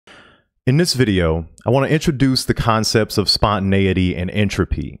In this video, I want to introduce the concepts of spontaneity and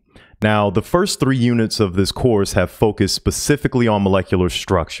entropy. Now, the first 3 units of this course have focused specifically on molecular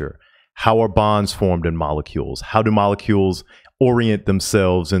structure. How are bonds formed in molecules? How do molecules orient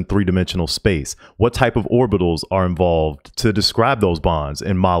themselves in 3-dimensional space? What type of orbitals are involved to describe those bonds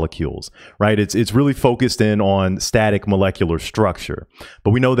in molecules, right? It's really focused in on static molecular structure. But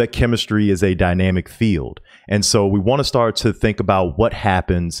we know that chemistry is a dynamic field. And so we want to start to think about what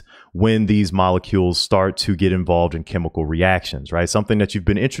happens when these molecules start to get involved in chemical reactions, right? Something that you've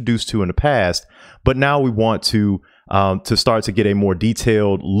been introduced to in the past, but now we want to start to get a more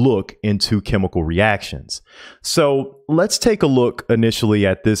detailed look into chemical reactions. So let's take a look initially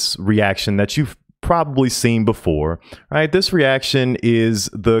at this reaction that you've probably seen before, right? This reaction is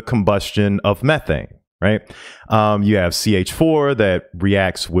the combustion of methane, right? You have CH4 that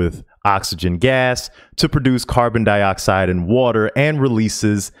reacts with oxygen gas to produce carbon dioxide and water and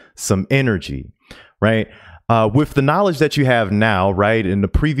releases some energy, right? With the knowledge that you have now, right? In the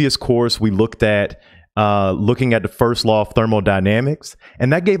previous course, we looked at looking at the first law of thermodynamics,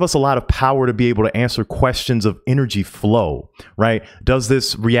 and that gave us a lot of power to be able to answer questions of energy flow, right? Does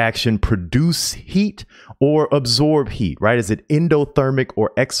this reaction produce heat or absorb heat, right? Is it endothermic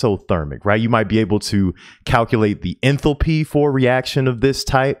or exothermic, right? You might be able to calculate the enthalpy for a reaction of this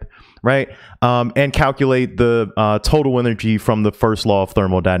type, right? And calculate the total energy from the first law of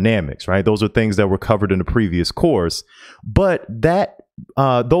thermodynamics, right? Those are things that were covered in the previous course, but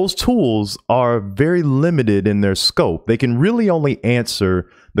those tools are very limited in their scope. They can really only answer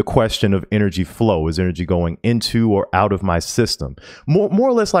the question of energy flow. Is energy going into or out of my system? More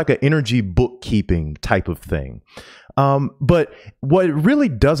or less like an energy bookkeeping type of thing. But what it really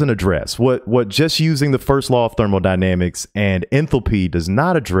doesn't address, what just using the first law of thermodynamics and enthalpy does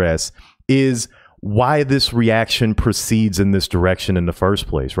not address, is why this reaction proceeds in this direction in the first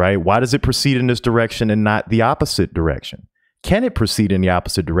place, right? Why does it proceed in this direction and not the opposite direction? Can it proceed in the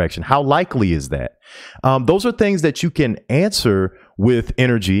opposite direction? How likely is that? Those are things that you can answer with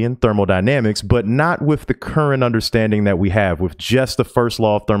energy and thermodynamics, but not with the current understanding that we have with just the first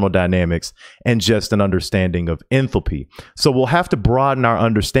law of thermodynamics and just an understanding of enthalpy. So we'll have to broaden our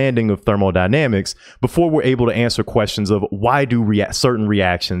understanding of thermodynamics before we're able to answer questions of why do certain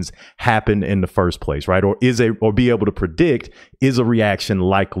reactions happen in the first place, right? Or be able to predict, is a reaction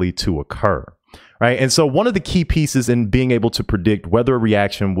likely to occur? Right. And so one of the key pieces in being able to predict whether a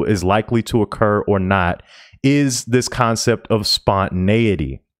reaction is likely to occur or not is this concept of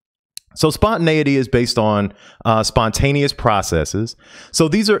spontaneity. So spontaneity is based on spontaneous processes. So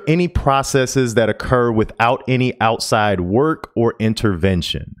these are any processes that occur without any outside work or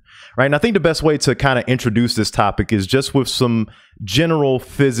intervention. Right. And I think the best way to kind of introduce this topic is just with some general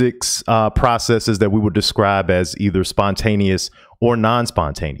physics processes that we would describe as either spontaneous or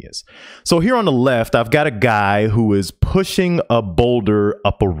non-spontaneous. So here on the left, I've got a guy who is pushing a boulder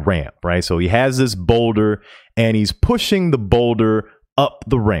up a ramp, right? So he has this boulder and he's pushing the boulder up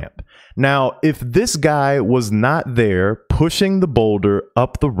the ramp. Now, if this guy was not there pushing the boulder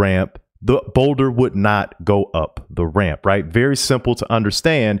up the ramp, the boulder would not go up the ramp, right? Very simple to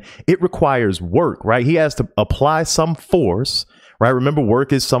understand. It requires work, right? He has to apply some force, right? Remember,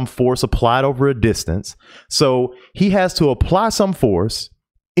 work is some force applied over a distance. So he has to apply some force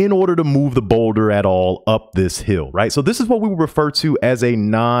in order to move the boulder at all up this hill, right? So this is what we would refer to as a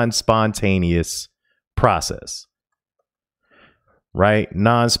non-spontaneous process, right?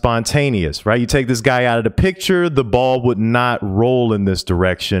 Non-spontaneous, right? You take this guy out of the picture, the ball would not roll in this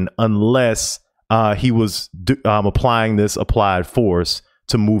direction unless he was applying this applied force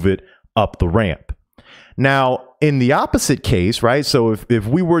to move it up the ramp. Now, in the opposite case, right? So if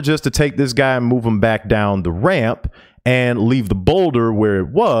we were just to take this guy and move him back down the ramp and leave the boulder where it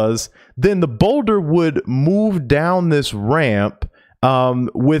was, then the boulder would move down this ramp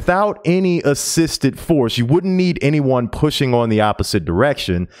without any assisted force. You wouldn't need anyone pushing on the opposite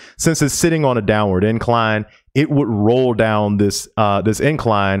direction. Since it's sitting on a downward incline, it would roll down this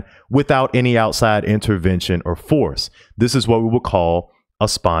incline without any outside intervention or force. This is what we would call a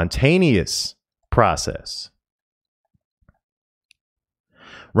spontaneous process,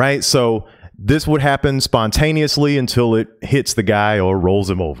 right? So this would happen spontaneously until it hits the guy or rolls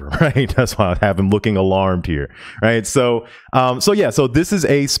him over, right? That's why I have him looking alarmed here, right? So this is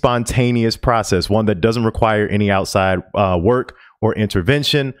a spontaneous process, one that doesn't require any outside work or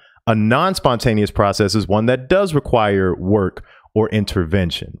intervention. A non-spontaneous process is one that does require work or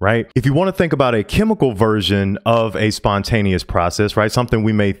intervention, right? If you want to think about a chemical version of a spontaneous process, right? Something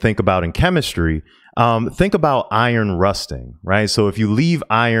we may think about in chemistry, think about iron rusting, right? So if you leave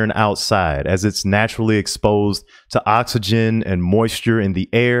iron outside as it's naturally exposed to oxygen and moisture in the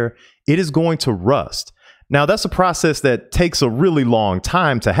air, it is going to rust. Now, that's a process that takes a really long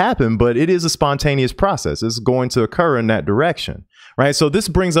time to happen, but it is a spontaneous process. It's going to occur in that direction, right? So this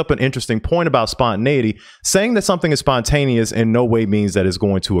brings up an interesting point about spontaneity. Saying that something is spontaneous in no way means that it's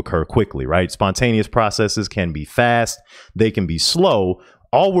going to occur quickly, right? Spontaneous processes can be fast, they can be slow.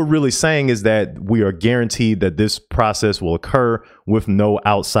 All we're really saying is that we are guaranteed that this process will occur with no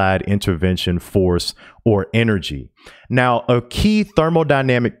outside intervention, force, or energy. Now, a key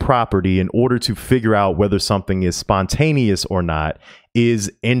thermodynamic property in order to figure out whether something is spontaneous or not is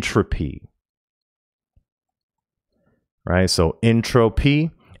entropy. Right? So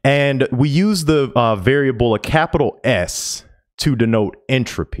entropy. And we use the variable, a capital S, to denote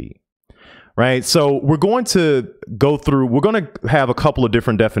entropy. Right. So we're going to have a couple of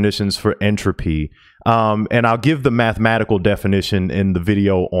different definitions for entropy. And I'll give the mathematical definition in the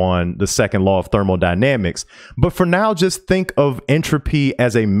video on the second law of thermodynamics. But for now, just think of entropy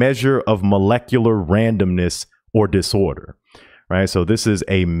as a measure of molecular randomness or disorder. Right. So this is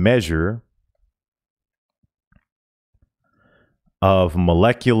a measure of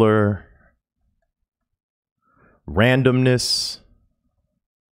molecular randomness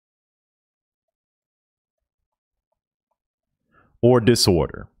or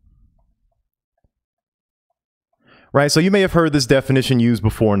disorder. Right, so you may have heard this definition used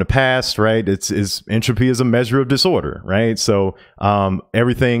before in the past, right? Entropy is a measure of disorder, right? So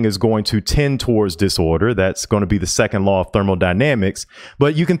everything is going to tend towards disorder. That's going to be the second law of thermodynamics.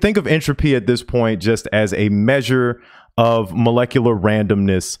 But you can think of entropy at this point just as a measure of molecular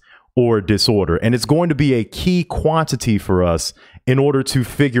randomness or disorder. And it's going to be a key quantity for us in order to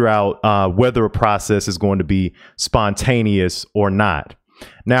figure out whether a process is going to be spontaneous or not.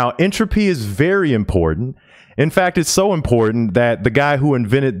 Now, entropy is very important. In fact, it's so important that the guy who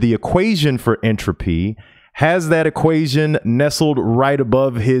invented the equation for entropy has that equation nestled right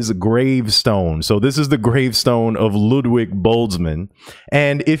above his gravestone. So this is the gravestone of Ludwig Boltzmann.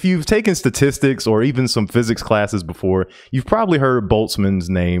 And if you've taken statistics or even some physics classes before, you've probably heard Boltzmann's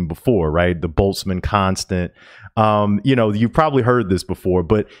name before, right? The Boltzmann constant. You've probably heard this before,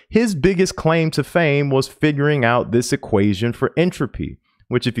 but his biggest claim to fame was figuring out this equation for entropy,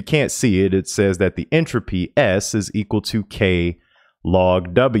 which if you can't see it, it says that the entropy S is equal to K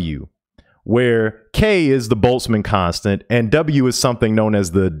log W, where K is the Boltzmann constant and W is something known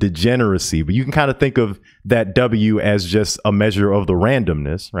as the degeneracy. But you can kind of think of that W as just a measure of the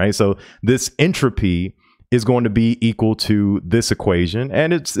randomness, right? So this entropy is going to be equal to this equation,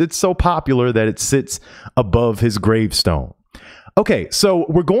 and it's so popular that it sits above his gravestone. Okay, so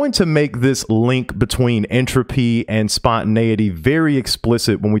we're going to make this link between entropy and spontaneity very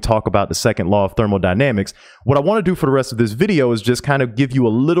explicit when we talk about the second law of thermodynamics. What I want to do for the rest of this video is just kind of give you a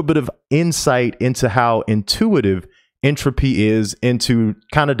little bit of insight into how intuitive entropy is, into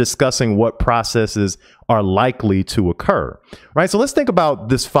kind of discussing what processes are likely to occur, right? So let's think about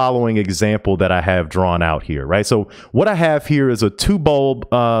this following example that I have drawn out here, right? So what I have here is a two bulb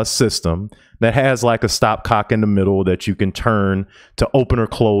system that has like a stopcock in the middle that you can turn to open or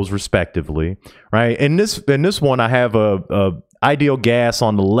close respectively, right? In this one, I have a ideal gas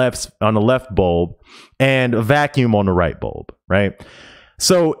on the left bulb and a vacuum on the right bulb, right?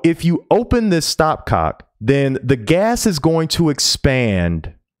 So if you open this stopcock, then the gas is going to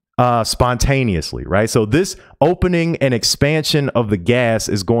expand spontaneously, right? So this opening and expansion of the gas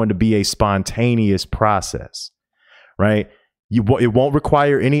is going to be a spontaneous process, right? It won't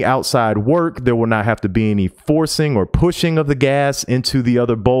require any outside work. There will not have to be any forcing or pushing of the gas into the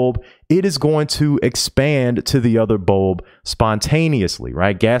other bulb. It is going to expand to the other bulb spontaneously,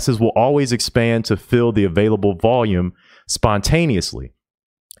 right? Gases will always expand to fill the available volume spontaneously.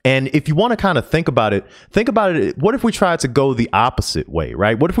 And if you want to kind of think about it, what if we tried to go the opposite way,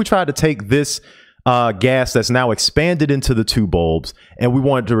 right? What if we tried to take this gas that's now expanded into the two bulbs and we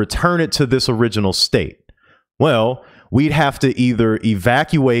wanted to return it to this original state? Well, we'd have to either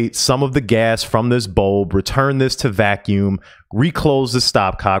evacuate some of the gas from this bulb, return this to vacuum, reclose the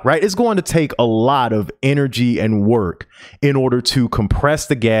stopcock, right? It's going to take a lot of energy and work in order to compress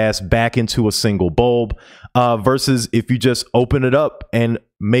the gas back into a single bulb, versus if you just open it up and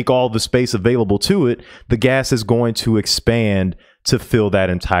make all the space available to it, the gas is going to expand to fill that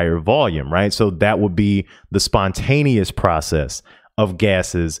entire volume, right? So that would be the spontaneous process of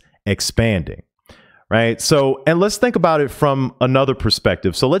gases expanding. Right. So, and let's think about it from another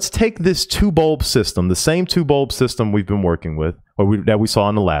perspective. So let's take this two bulb system, the same two bulb system we've been working with, or that we saw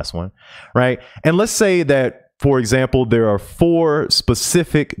in the last one. Right. And let's say that, for example, there are 4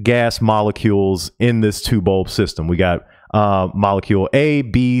 specific gas molecules in this two bulb system. We got molecule A,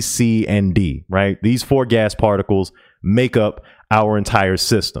 B, C, and D. Right. These 4 gas particles make up our entire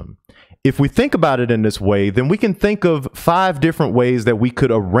system. if we think about it in this way, then we can think of 5 different ways that we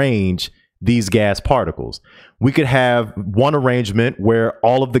could arrange these gas particles. We could have one arrangement where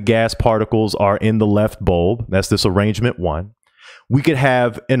all of the gas particles are in the left bulb. That's this arrangement 1. We could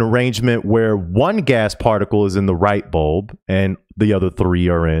have an arrangement where one gas particle is in the right bulb and the other 3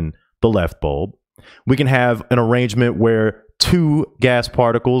 are in the left bulb. We can have an arrangement where 2 gas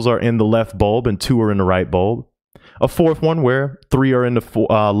particles are in the left bulb and 2 are in the right bulb. A 4th one where 3 are in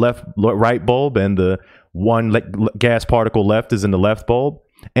the right bulb and the 1 gas particle left is in the left bulb.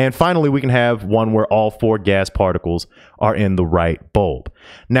 And finally, we can have one where all 4 gas particles are in the right bulb.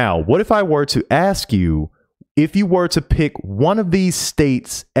 Now, what if I were to ask you, if you were to pick one of these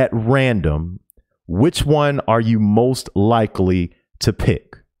states at random, which one are you most likely to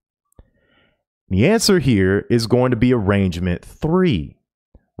pick? The answer here is going to be arrangement 3,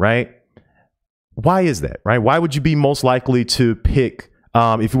 right? Why is that, right? Why would you be most likely to pick,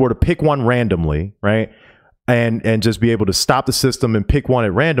 if you were to pick one randomly, right? And just be able to stop the system and pick one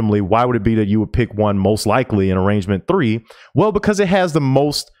at randomly, why would it be that you would pick one most likely in arrangement 3? Well, because it has the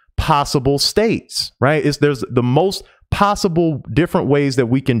most possible states, right? There's the most possible different ways that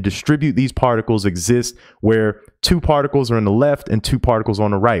we can distribute these particles exist, where 2 particles are in the left and 2 particles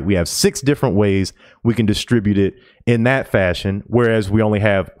on the right. We have 6 different ways we can distribute it in that fashion, whereas we only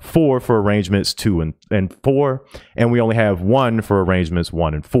have 4 for arrangements 2 and 4, and we only have 1 for arrangements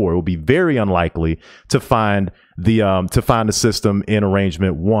 1 and 4. It will be very unlikely to find the system in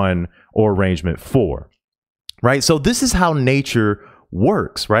arrangement 1 or arrangement 4, right? So this is how nature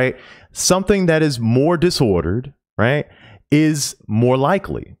works, right? Something that is more disordered, right, is more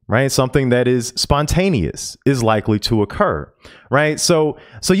likely, right? Something that is spontaneous is likely to occur, right? So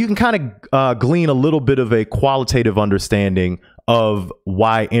you can kind of glean a little bit of a qualitative understanding of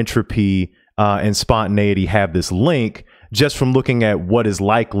why entropy and spontaneity have this link just from looking at what is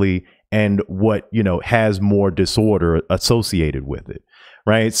likely and what, has more disorder associated with it.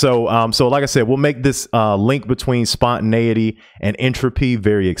 Right. So like I said, we'll make this link between spontaneity and entropy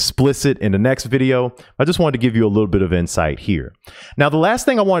very explicit in the next video. I just wanted to give you a little bit of insight here. Now, the last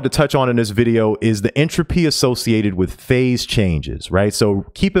thing I wanted to touch on in this video is the entropy associated with phase changes. Right. So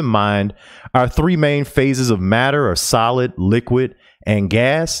keep in mind, our 3 main phases of matter are solid, liquid, and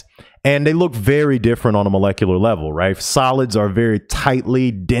gas. And they look very different on a molecular level, right? Solids are very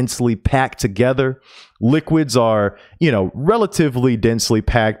tightly, densely packed together. Liquids are, relatively densely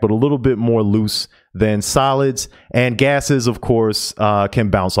packed, but a little bit more loose than solids. And gases, of course,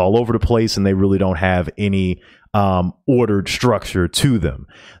 can bounce all over the place, and they really don't have any ordered structure to them.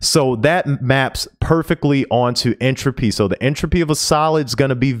 So that maps perfectly onto entropy. So the entropy of a solid is going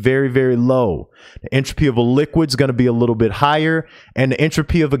to be very, very low. The entropy of a liquid is going to be a little bit higher, and the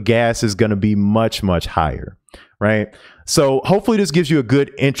entropy of a gas is going to be much, much higher, right? So hopefully this gives you a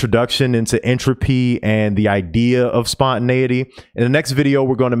good introduction into entropy and the idea of spontaneity. In the next video,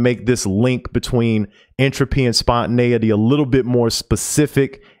 we're going to make this link between entropy and spontaneity a little bit more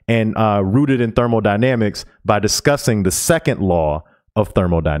specific and rooted in thermodynamics by discussing the second law of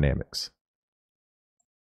thermodynamics.